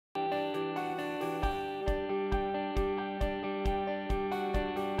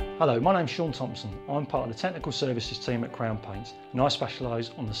Hello, my name's Sean Thompson. I'm part of the technical services team at Crown Paints and I specialise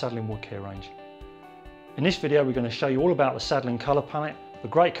on the Sadolin wood care range. In this video we're going to show you all about the Sadolin colour palette, the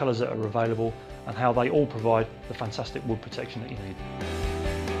great colours that are available and how they all provide the fantastic wood protection that you need.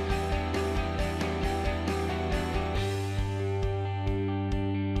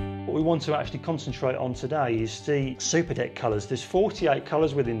 What we want to actually concentrate on today is the Super Deck colours. There's 48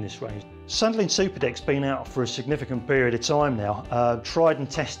 colours within this range. Sadolin Super Deck's been out for a significant period of time now, tried and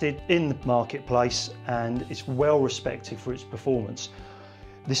tested in the marketplace, and it's well respected for its performance.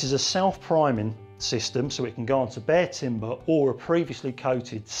 This is a self-priming system, so it can go onto bare timber or a previously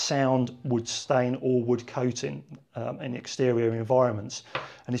coated sound wood stain or wood coating in exterior environments,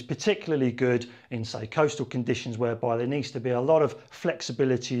 and it's particularly good in, say, coastal conditions whereby there needs to be a lot of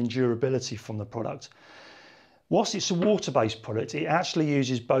flexibility and durability from the product. Whilst it's a water-based product, it actually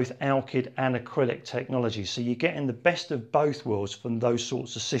uses both alkyd and acrylic technology, so you're getting the best of both worlds from those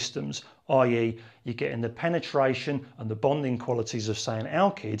sorts of systems, i.e. you're getting the penetration and the bonding qualities of, say, an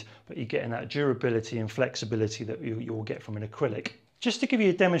alkyd, but you're getting that durability and flexibility that you'll get from an acrylic. Just to give you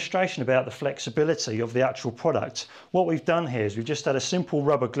a demonstration about the flexibility of the actual product, what we've done here is we've just had a simple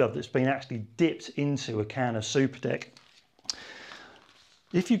rubber glove that's been actually dipped into a can of Super Deck.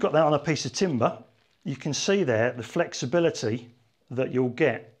 If you've got that on a piece of timber, you can see there the flexibility that you'll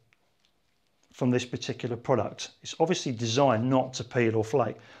get from this particular product. It's obviously designed not to peel or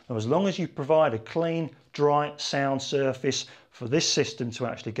flake. Now, as long as you provide a clean, dry, sound surface for this system to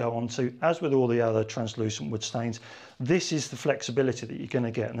actually go onto, as with all the other translucent wood stains, this is the flexibility that you're going to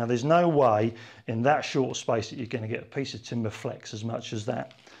get. Now, there's no way in that short space that you're going to get a piece of timber flex as much as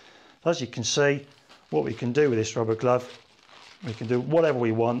that. As you can see, what we can do with this rubber glove, we can do whatever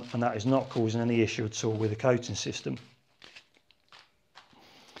we want, and that is not causing any issue at all with the coating system.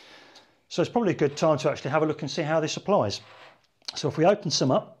 So it's probably a good time to actually have a look and see how this applies. So if we open some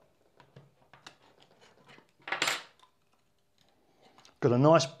up, got a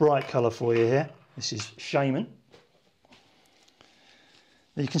nice bright colour for you here. This is Shaman.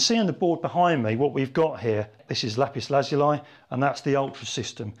 Now you can see on the board behind me what we've got here. This is lapis lazuli, and that's the ultra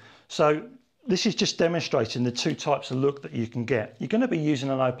system. So this is just demonstrating the two types of look that you can get. You're going to be using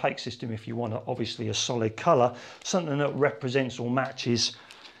an opaque system if you want obviously a solid colour, something that represents or matches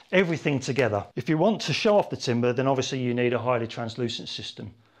everything together. If you want to show off the timber, then obviously you need a highly translucent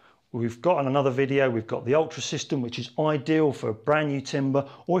system. We've got on another video, we've got the ultra system, which is ideal for brand new timber,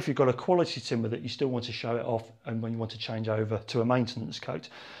 or if you've got a quality timber that you still want to show it off and when you want to change over to a maintenance coat.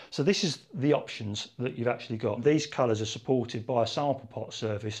 So this is the options that you've actually got. These colours are supported by a sample pot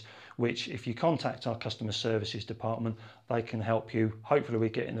service, which if you contact our customer services department, they can help you, hopefully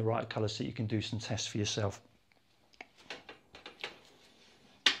with getting the right colours so you can do some tests for yourself.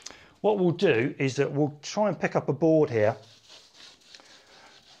 What we'll do is that we'll try and pick up a board here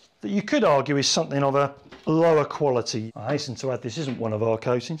that you could argue is something of a lower quality. I hasten to add, this isn't one of our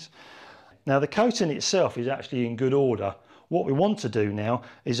coatings. Now the coating itself is actually in good order. What we want to do now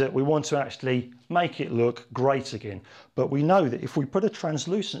is that we want to actually make it look great again. But we know that if we put a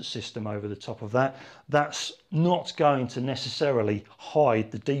translucent system over the top of that, that's not going to necessarily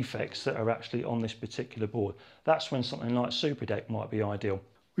hide the defects that are actually on this particular board. That's when something like Super Deck might be ideal.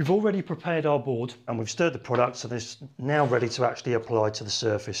 We've already prepared our board and we've stirred the product, so it's now ready to actually apply to the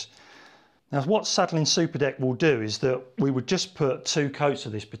surface. Now what Sadolin Super Deck will do is that we would just put 2 coats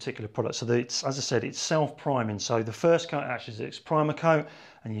of this particular product, so that it's, as I said, it's self-priming. So the first coat acts as its primer coat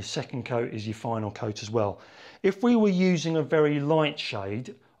and your second coat is your final coat as well. If we were using a very light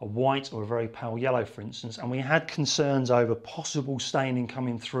shade, a white or a very pale yellow for instance, and we had concerns over possible staining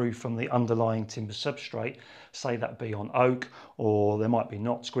coming through from the underlying timber substrate, say that be on oak or there might be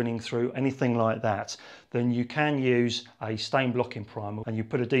knots grinning through, anything like that, then you can use a stain blocking primer and you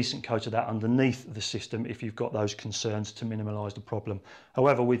put a decent coat of that underneath the system if you've got those concerns to minimise the problem.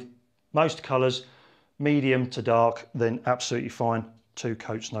 However, with most colours, medium to dark, then absolutely fine, 2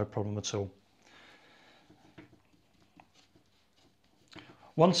 coats, no problem at all.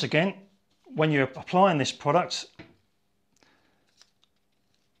 Once again, when you're applying this product,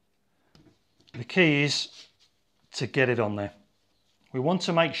 the key is to get it on there. We want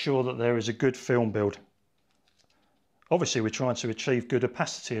to make sure that there is a good film build. Obviously, we're trying to achieve good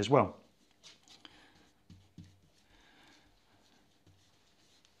opacity as well.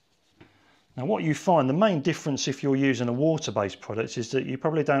 Now what you find, the main difference if you're using a water-based product is that you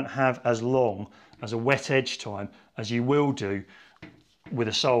probably don't have as long as a wet edge time as you will do with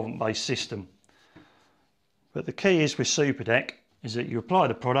a solvent-based system. But the key is with Super Deck is that you apply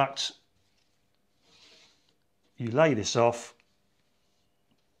the product, you lay this off,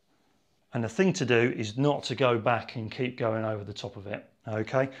 And the thing to do is not to go back and keep going over the top of it,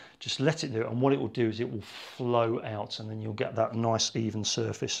 okay? Just let it do it, and what it will do is it will flow out, and then you'll get that nice even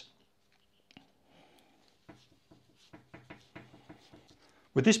surface.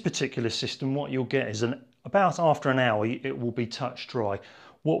 With this particular system, what you'll get is about after an hour, it will be touch dry.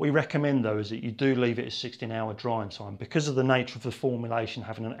 What we recommend though is that you do leave it a 16-hour drying time. Because of the nature of the formulation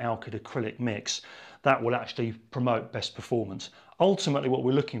having an alkyd acrylic mix, that will actually promote best performance. Ultimately, what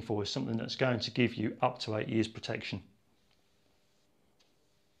we're looking for is something that's going to give you up to 8 years protection.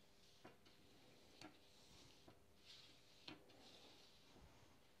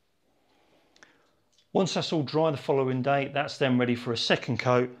 Once that's all dry the following day, that's then ready for a second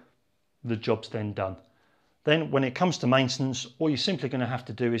coat. The job's then done. Then when it comes to maintenance, all you're simply going to have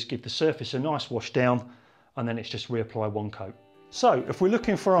to do is give the surface a nice wash down, and then it's just reapply one coat. So if we're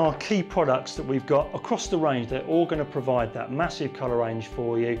looking for our key products that we've got across the range, they're all going to provide that massive colour range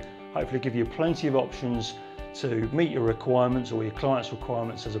for you, hopefully give you plenty of options to meet your requirements or your client's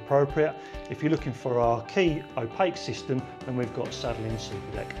requirements as appropriate. If you're looking for our key opaque system, then we've got Sadolin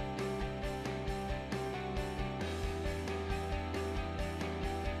Super Deck.